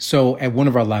So at one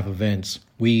of our live events,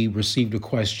 we received a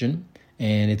question,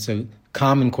 and it's a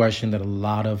common question that a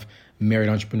lot of married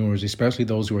entrepreneurs, especially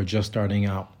those who are just starting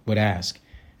out, would ask.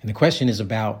 And the question is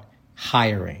about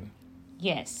hiring.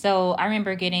 Yes. So I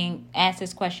remember getting asked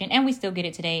this question, and we still get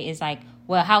it today, is like,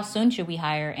 well, how soon should we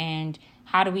hire? And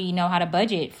how do we know how to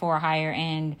budget for a hire?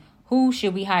 And who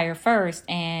should we hire first?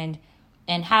 And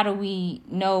how do we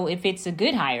know if it's a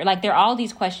good hire? Like, there are all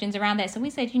these questions around that. So we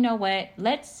said, you know what,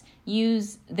 let's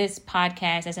use this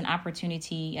podcast as an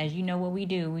opportunity. As you know what we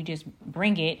do, we just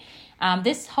bring it.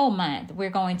 This whole month, we're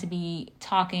going to be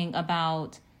talking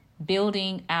about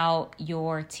building out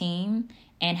your team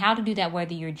and how to do that,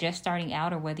 whether you're just starting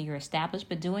out or whether you're established,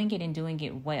 but doing it and doing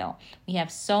it well. We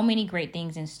have so many great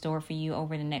things in store for you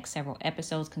over the next several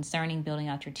episodes concerning building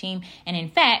out your team. And in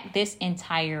fact, this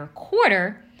entire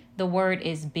quarter, the word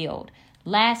is build.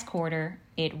 Last quarter,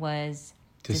 it was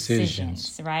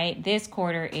decisions, right? This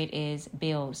quarter, it is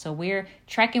build. So we're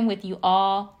trekking with you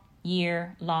all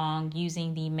year long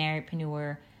using the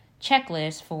Marriedpreneur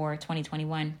checklist for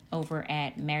 2021 over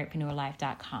at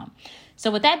marriedpreneurlife.com. So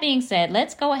with that being said,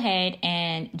 let's go ahead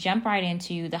and jump right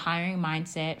into the hiring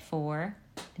mindset for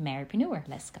the marriedpreneur.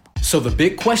 Let's go. So the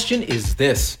big question is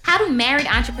this: how do married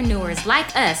entrepreneurs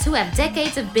like us who have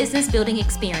decades of business building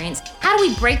experience, how do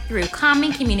we break through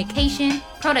common communication,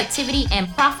 productivity, and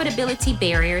profitability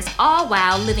barriers, all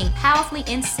while living powerfully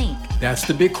in sync? That's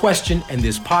the big question, and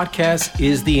this podcast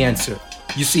is the answer.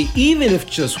 You see, even if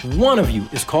just one of you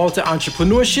is called to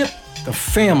entrepreneurship, the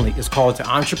family is called to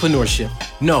entrepreneurship.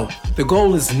 No, the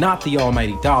goal is not the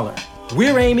almighty dollar.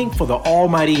 We're aiming for the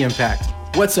almighty impact.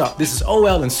 What's up? This is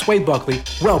OL and Sway Buckley.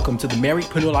 Welcome to the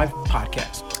Marriedpreneur Life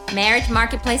podcast. Marriage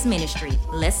Marketplace Ministry.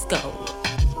 Let's go.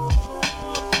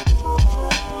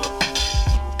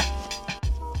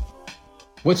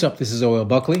 What's up? This is OL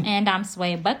Buckley. And I'm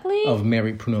Sway Buckley. Of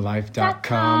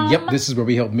marriedpreneurlife.com. Yep, this is where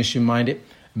we help mission-minded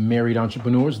married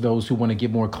entrepreneurs, those who want to get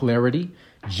more clarity,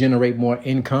 generate more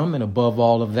income, and above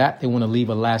all of that, they want to leave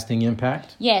a lasting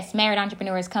impact. Yes, married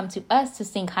entrepreneurs come to us to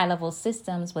sync high-level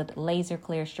systems with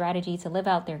laser-clear strategy to live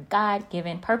out their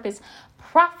God-given purpose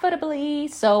profitably.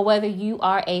 So whether you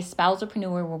are a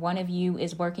spousalpreneur where one of you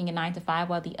is working a 9-to-5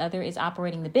 while the other is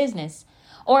operating the business,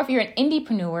 or if you're an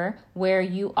indiepreneur where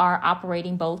you are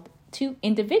operating both two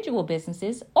individual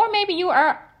businesses, or maybe you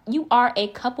are a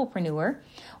couplepreneur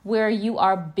where you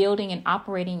are building and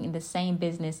operating in the same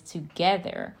business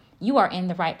together, you are in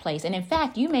the right place. And in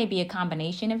fact, you may be a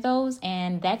combination of those,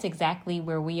 and that's exactly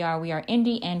where we are. We are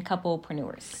indie and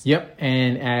couplepreneurs. Yep,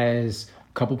 and as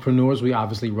couplepreneurs, we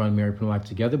obviously run Marriedpreneur Life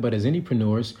together, but as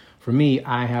indiepreneurs, for me,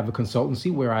 I have a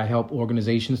consultancy where I help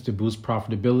organizations to boost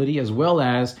profitability, as well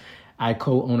as I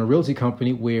co-own a realty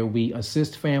company where we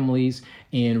assist families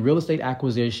in real estate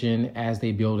acquisition as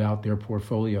they build out their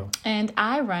portfolio. And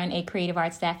I run a creative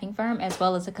arts staffing firm as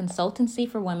well as a consultancy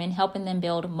for women, helping them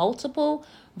build multiple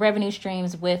revenue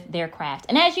streams with their craft.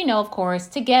 And as you know, of course,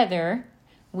 together,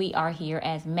 we are here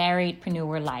as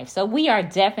Marriedpreneur Life. So we are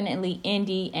definitely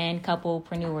indie and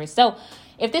couplepreneurs. So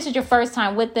if this is your first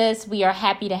time with us, we are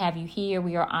happy to have you here.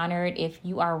 We are honored. If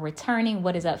you are returning,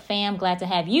 what is up, fam? Glad to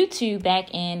have you two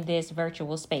back in this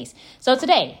virtual space. So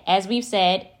today, as we've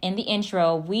said in the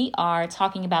intro, we are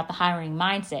talking about the hiring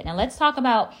mindset. Now let's talk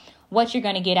about what you're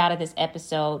going to get out of this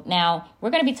episode. Now, we're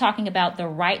going to be talking about the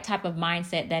right type of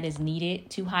mindset that is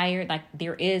needed to hire. Like,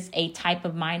 there is a type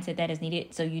of mindset that is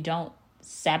needed so you don't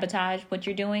sabotage what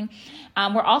you're doing.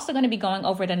 We're also going to be going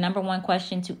over the number one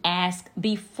question to ask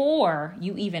before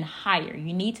you even hire.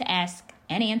 You need to ask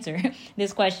and answer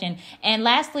this question. And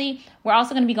lastly, we're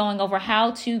also going to be going over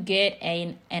how to get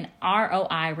an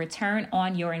ROI, return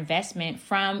on your investment,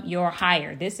 from your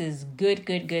hire. This is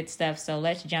good stuff. So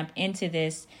let's jump into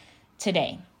this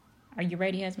today. Are you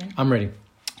ready, husband? I'm ready.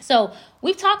 So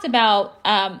we've talked about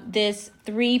this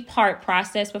 3-part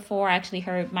process before. I actually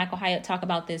heard Michael Hyatt talk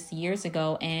about this years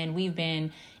ago, and we've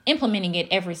been implementing it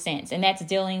ever since. And that's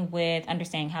dealing with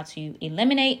understanding how to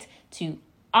eliminate, to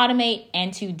automate,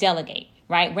 and to delegate,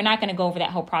 right? We're not going to go over that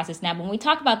whole process now. But when we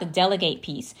talk about the delegate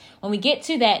piece, when we get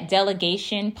to that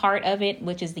delegation part of it,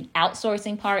 which is the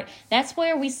outsourcing part, that's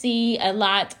where we see a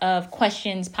lot of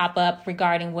questions pop up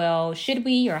regarding, well, should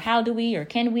we, or how do we, or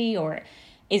can we, or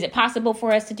is it possible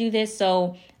for us to do this?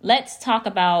 So let's talk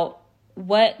about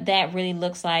what that really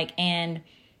looks like. And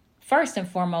first and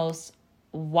foremost,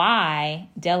 why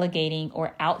delegating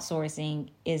or outsourcing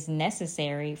is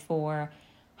necessary for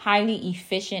highly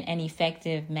efficient and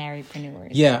effective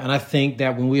marriedpreneurs. Yeah, and I think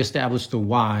that when we establish the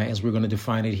why, as we're going to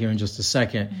define it here in just a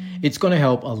second, it's going to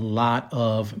help a lot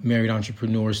of married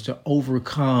entrepreneurs to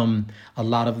overcome a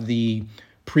lot of the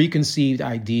preconceived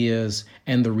ideas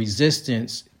and the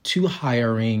resistance to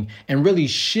hiring and really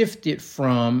shift it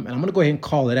from, and I'm going to go ahead and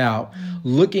call it out,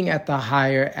 looking at the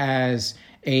hire as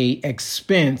a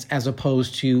expense as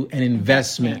opposed to an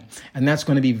investment. And that's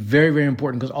going to be very, very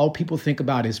important, because all people think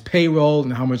about is payroll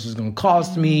and how much it's going to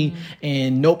cost me.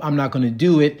 And nope, I'm not going to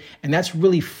do it. And that's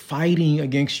really fighting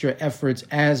against your efforts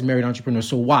as married entrepreneurs.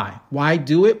 So why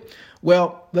do it?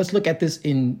 Well, let's look at this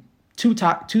in two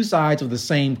sides of the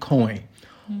same coin.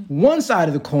 One side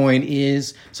of the coin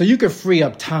is so you can free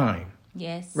up time.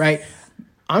 Yes. Right?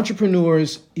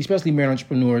 Entrepreneurs, especially married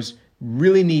entrepreneurs,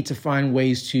 really need to find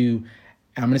ways to,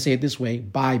 I'm going to say it this way,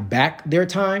 buy back their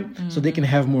time so they can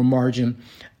have more margin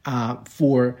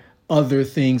for other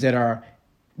things that are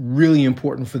really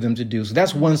important for them to do. So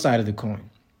that's one side of the coin.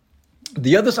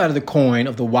 The other side of the coin,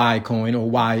 of the why coin, or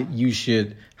why you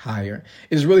should hire,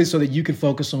 is really so that you can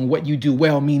focus on what you do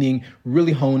well, meaning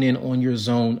really hone in on your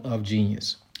zone of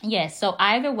genius. Yes. So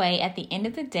either way, at the end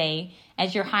of the day,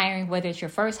 as you're hiring, whether it's your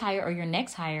first hire or your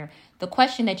next hire, the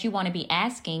question that you want to be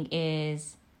asking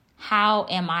is, how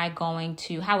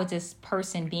is this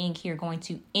person being here going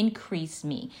to increase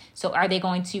me? So are they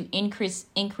going to increase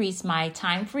my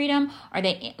time freedom? Are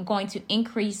they going to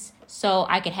increase so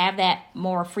I could have that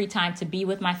more free time to be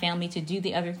with my family, to do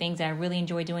the other things that I really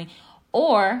enjoy doing?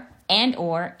 Or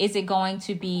is it going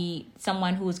to be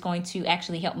someone who is going to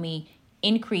actually help me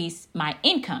increase my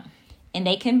income? And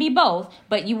they can be both,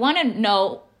 but you want to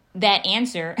know that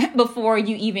answer before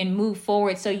you even move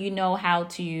forward, so you know how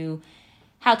to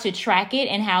track it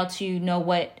and how to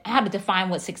define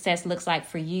what success looks like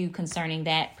for you concerning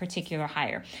that particular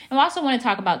hire. And I also want to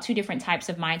talk about two different types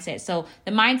of mindset. So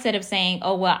the mindset of saying,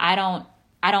 oh, well, I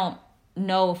don't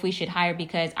know if we should hire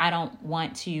because I don't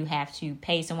want to have to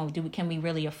pay someone. Can we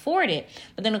really afford it?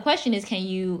 But then the question is, can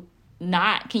you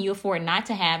afford not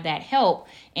to have that help?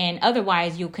 And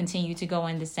otherwise you'll continue to go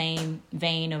in the same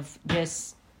vein of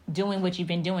just doing what you've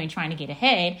been doing, trying to get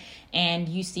ahead, and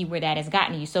you see where that has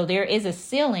gotten you. So there is a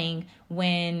ceiling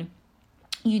when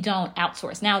you don't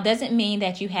outsource. Now, it doesn't mean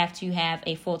that you have to have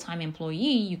a full-time employee.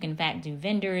 You can in fact do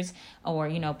vendors or,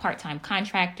 part-time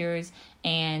contractors,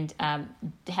 and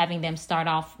having them start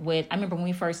off with, I remember when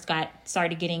we first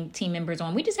started getting team members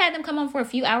on, we just had them come on for a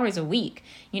few hours a week,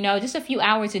 just a few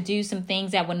hours to do some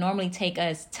things that would normally take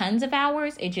us tons of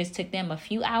hours. It just took them a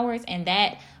few hours, and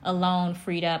that alone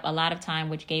freed up a lot of time,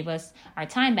 which gave us our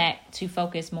time back to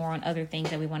focus more on other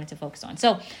things that we wanted to focus on.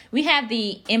 So we have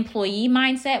the employee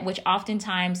mindset, which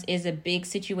oftentimes is a big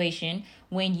situation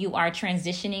when you are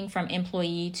transitioning from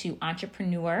employee to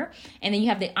entrepreneur. And then you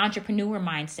have the entrepreneur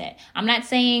mindset. I'm not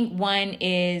saying one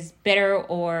is better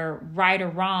or right or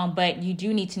wrong, but you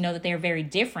do need to know that they're very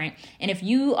different. And if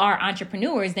you are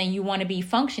entrepreneurs, then you want to be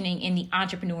functioning in the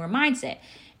entrepreneur mindset.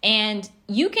 And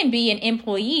you can be an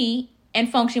employee and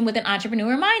function with an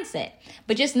entrepreneur mindset.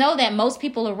 But just know that most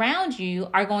people around you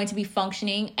are going to be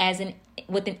functioning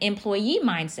with an employee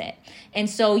mindset. And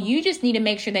so you just need to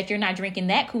make sure that you're not drinking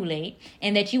that Kool-Aid,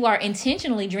 and that you are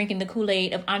intentionally drinking the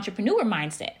Kool-Aid of entrepreneur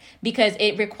mindset, because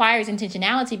it requires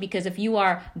intentionality. Because if you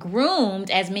are groomed,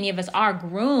 as many of us are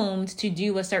groomed to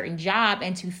do a certain job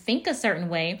and to think a certain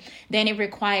way, then it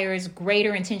requires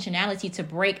greater intentionality to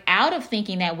break out of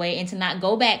thinking that way and to not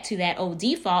go back to that old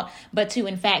default, but to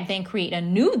in fact then create a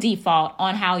new default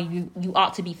on how you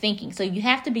ought to be thinking. So you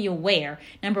have to be aware,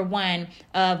 number one,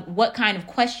 of what kind of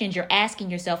questions you're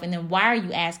asking yourself, and then why are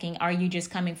you asking? Are you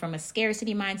just coming from a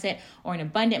scarcity mindset or an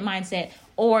abundant mindset,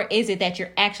 or is it that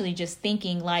you're actually just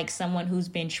thinking like someone who's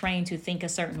been trained to think a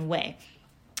certain way?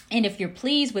 And if you're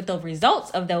pleased with the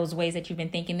results of those ways that you've been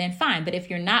thinking, then fine. But if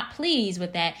you're not pleased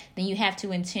with that, then you have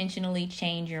to intentionally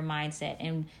change your mindset.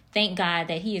 And thank God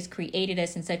that He has created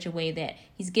us in such a way that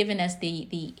He's given us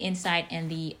the insight and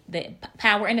the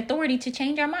power and authority to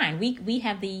change our mind. We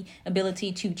have the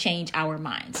ability to change our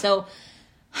mind. So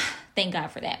thank God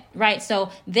for that, right?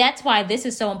 So that's why this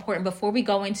is so important. Before we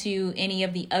go into any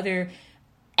of the other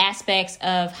aspects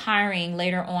of hiring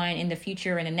later on in the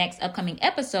future in the next upcoming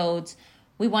episodes,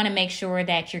 we want to make sure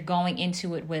that you're going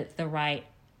into it with the right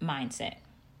mindset.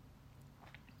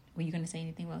 Were you going to say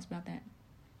anything else about that?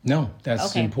 No,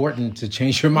 that's okay. Important to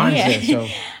change your mindset. Yeah.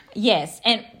 So yes.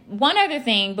 And one other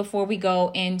thing before we go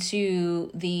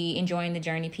into the enjoying the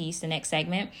journey piece, the next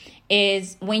segment,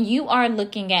 is when you are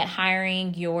looking at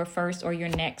hiring your first or your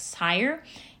next hire,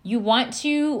 you want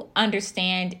to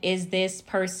understand, is this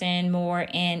person more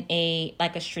in a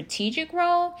strategic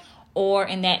role, or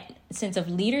in that sense of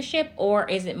leadership, or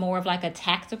is it more of like a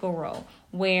tactical role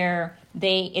where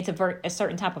it's a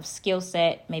certain type of skill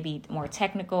set, maybe more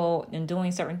technical, and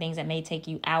doing certain things that may take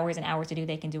you hours and hours to do,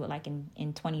 they can do it like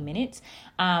in 20 minutes.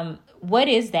 What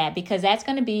is that? Because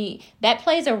that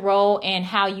plays a role in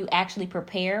how you actually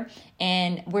prepare.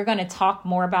 And we're going to talk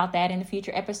more about that in the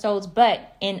future episodes.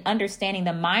 But in understanding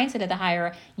the mindset of the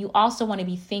hirer, you also want to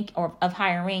be of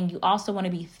hiring, you also want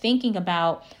to be thinking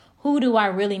about, who do I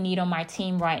really need on my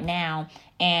team right now?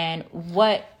 And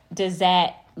what does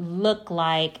that look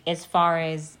like as far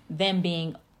as them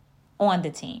being on the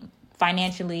team?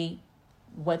 Financially,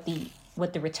 what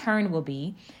the return will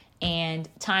be, and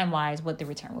time-wise, what the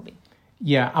return will be.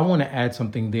 Yeah, I want to add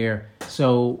something there.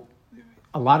 So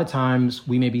a lot of times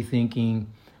we may be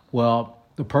thinking, well,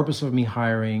 the purpose of me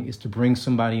hiring is to bring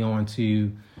somebody on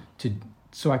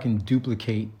so I can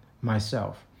duplicate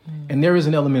myself. And there is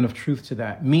an element of truth to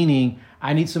that, meaning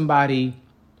I need somebody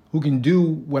who can do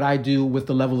what I do with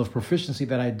the level of proficiency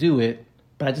that I do it,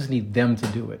 but I just need them to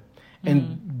do it.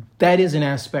 And that is an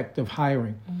aspect of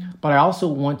hiring. But I also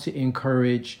want to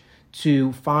encourage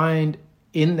to find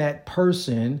in that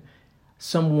person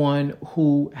someone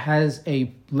who has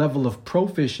a level of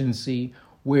proficiency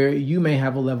where you may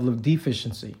have a level of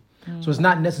deficiency. So it's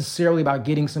not necessarily about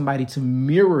getting somebody to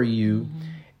mirror you,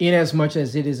 in as much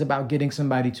as it is about getting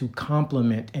somebody to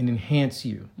complement and enhance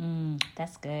you.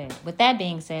 That's good. With that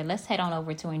being said, let's head on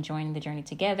over to Enjoying the Journey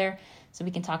Together so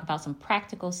we can talk about some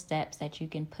practical steps that you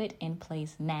can put in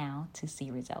place now to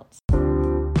see results.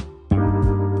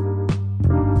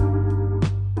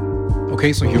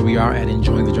 Okay, so here we are at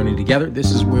Enjoying the Journey Together. This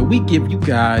is where we give you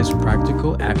guys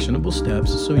practical, actionable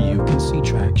steps so you can see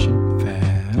traction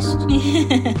fast.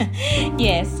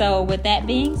 Yeah, so with that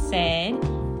being said,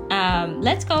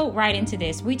 let's go right into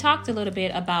this. We talked a little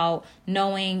bit about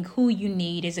knowing who you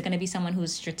need. Is it going to be someone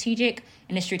who's strategic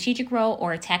in a strategic role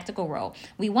or a tactical role?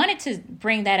 We wanted to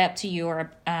bring that up to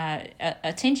your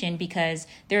attention because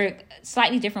there are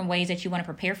slightly different ways that you want to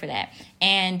prepare for that.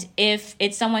 And if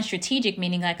it's someone strategic,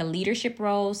 meaning like a leadership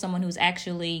role, someone who's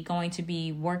actually going to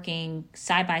be working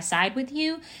side by side with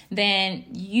you, then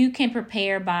you can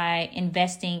prepare by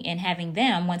investing in having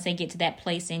them, once they get to that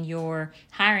place in your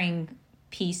hiring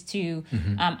piece to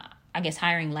I guess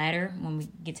hiring ladder when we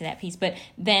get to that piece, but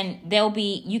then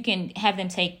you can have them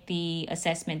take the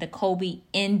assessment, the Kolbe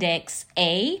Index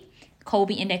A.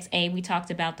 Kolbe Index A, we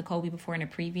talked about the Kolbe before in a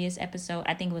previous episode.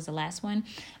 I think it was the last one,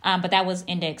 but that was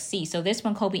Index C. So this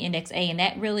one, Kolbe Index A, and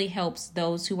that really helps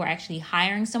those who are actually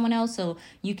hiring someone else, so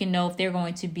you can know if they're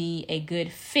going to be a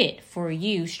good fit for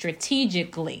you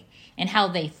strategically and how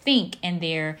they think and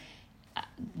their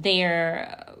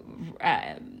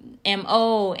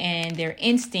MO and their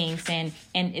instincts, and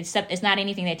it's not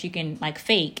anything that you can like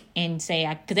fake and say,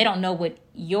 because they don't know what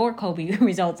your Kolbe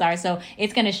results are. So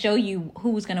it's going to show you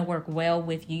who's going to work well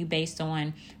with you based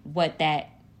on what that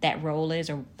role is,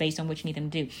 or based on what you need them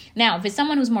to do. Now, if it's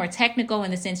someone who's more technical in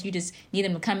the sense you just need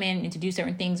them to come in and to do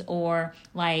certain things, or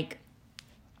like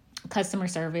customer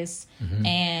service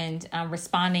and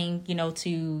responding,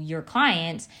 to your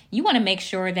clients, you want to make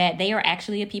sure that they are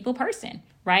actually a people person,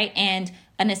 right? And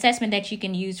an assessment that you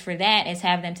can use for that is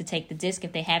have them to take the DISC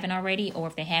if they haven't already, or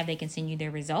if they have, they can send you their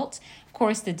results. Of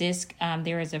course, the DISC,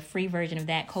 there is a free version of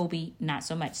that. Kolbe, not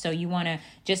so much. So you want to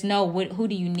just know who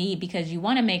do you need, because you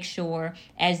want to make sure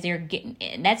as they're getting,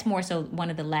 that's more so one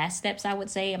of the last steps, I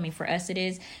would say. I mean, for us it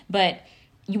is, but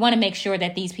you want to make sure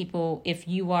that these people, if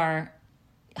you are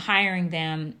hiring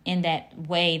them in that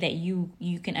way, that you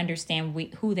can understand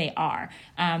who they are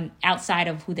outside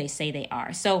of who they say they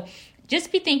are. So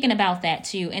just be thinking about that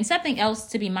too. And something else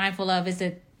to be mindful of is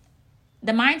that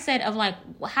the mindset of like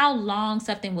how long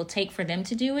something will take for them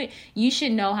to do it. You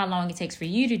should know how long it takes for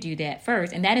you to do that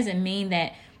first. And that doesn't mean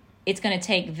that it's going to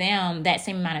take them that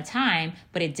same amount of time,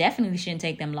 but it definitely shouldn't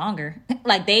take them longer.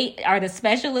 Like they are the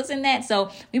specialists in that.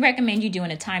 So we recommend you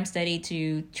doing a time study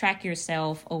to track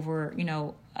yourself over,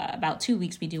 about 2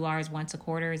 weeks. We do ours once a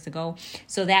quarter is the goal.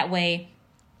 So that way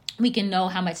we can know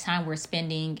how much time we're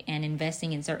spending and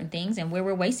investing in certain things and where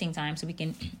we're wasting time, so we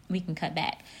can cut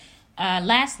back.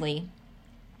 Lastly,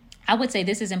 I would say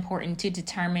this is important to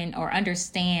determine or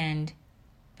understand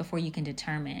before you can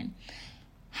determine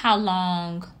how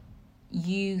long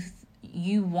you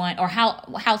want, or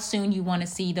how soon you want to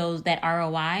see that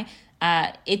ROI.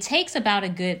 It takes about a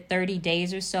good 30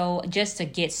 days or so just to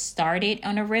get started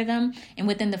on a rhythm. And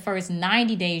within the first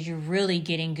 90 days, you're really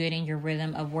getting good in your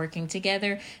rhythm of working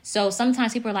together. So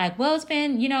sometimes people are like, well, it's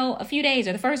been, a few days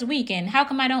or the first week, and how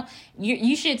come I don't,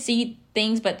 you should see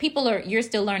things, but you're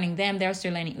still learning them. They're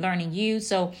still learning you.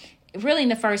 So really in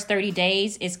the first 30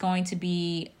 days, it's going to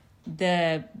be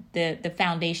the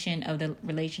foundation of the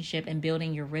relationship and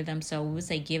building your rhythm. So we would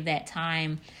say give that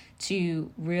time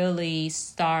to really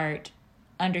start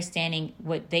understanding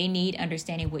what they need,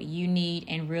 understanding what you need,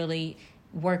 and really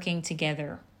working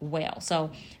together well.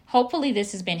 So hopefully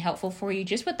this has been helpful for you,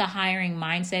 just with the hiring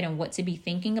mindset and what to be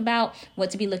thinking about, what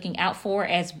to be looking out for,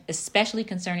 as especially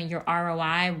concerning your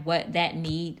ROI, what that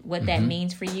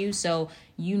means for you. So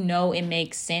you know it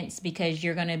makes sense, because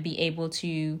you're going to be able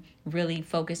to really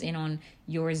focus in on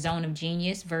your zone of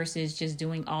genius versus just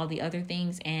doing all the other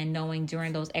things, and knowing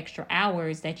during those extra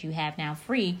hours that you have now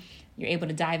free, you're able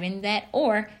to dive into that.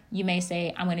 Or you may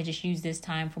say, I'm going to just use this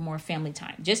time for more family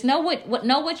time. Just know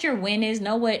what your win is,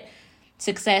 know what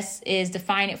success is,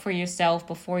 define it for yourself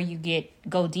before you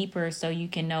go deeper, so you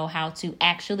can know how to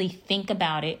actually think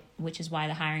about it, which is why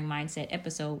the hiring mindset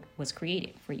episode was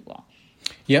created for you all.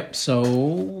 Yep.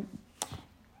 So,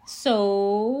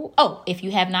 if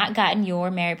you have not gotten your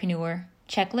Marriedpreneur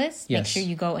checklist, make Yes. sure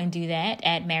you go and do that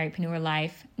at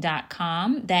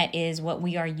marriedpreneurlife.com. That is what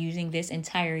we are using this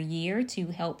entire year to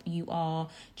help you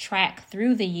all track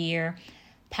through the year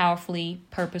powerfully,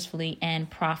 purposefully, and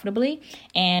profitably.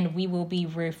 And we will be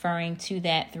referring to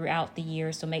that throughout the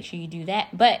year. So make sure you do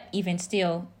that. But even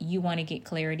still, you want to get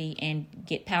clarity and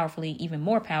get powerfully, even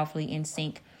more powerfully in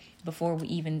sync before we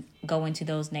even go into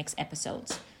those next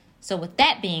episodes. So with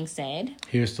that being said,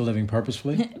 here's to living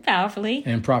purposefully, powerfully,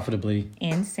 and profitably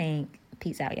in sync.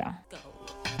 Peace out, y'all.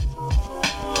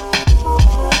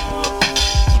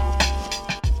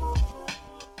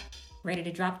 Ready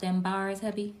to drop them bars,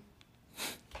 hubby?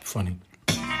 funny.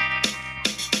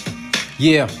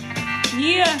 Yeah.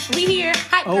 Yeah, we here.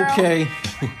 Hype girl. Okay.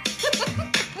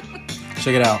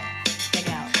 Check it out. Check it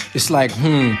out. It's like,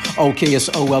 okay, it's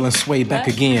OL and Sway back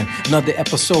What? again. Another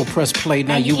episode, press play,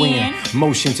 now you in.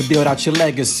 Motion to build out your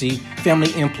legacy.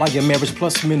 Family, employer, marriage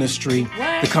plus ministry.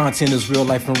 What? The content is real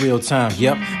life in real time.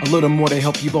 Yep. A little more to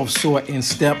help you both soar in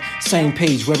step. Same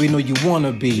page where we know you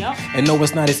wanna be. Yep. And no,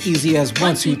 it's not as easy as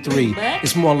 1, 2, 3. but-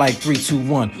 It's more like 3, 2,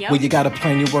 1. Yep. Where you gotta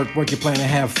plan your work your plan and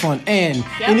have fun. And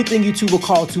Yep. anything you two will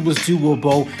call to is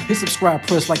doable. Hit subscribe,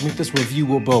 press like, make this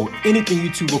reviewable. Anything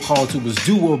you two will call to is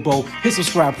doable. Hit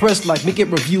subscribe, press like, make it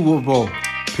reviewable.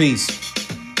 Peace.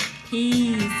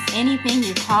 Peace. Anything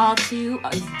you're called to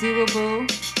is doable.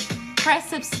 Press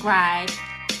subscribe.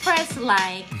 Press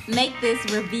like. Make this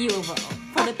reviewable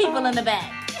for the people in the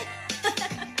back.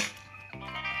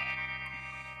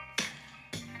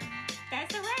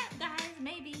 That's a wrap, guys.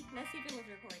 Maybe. Let's see if it was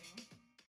recording.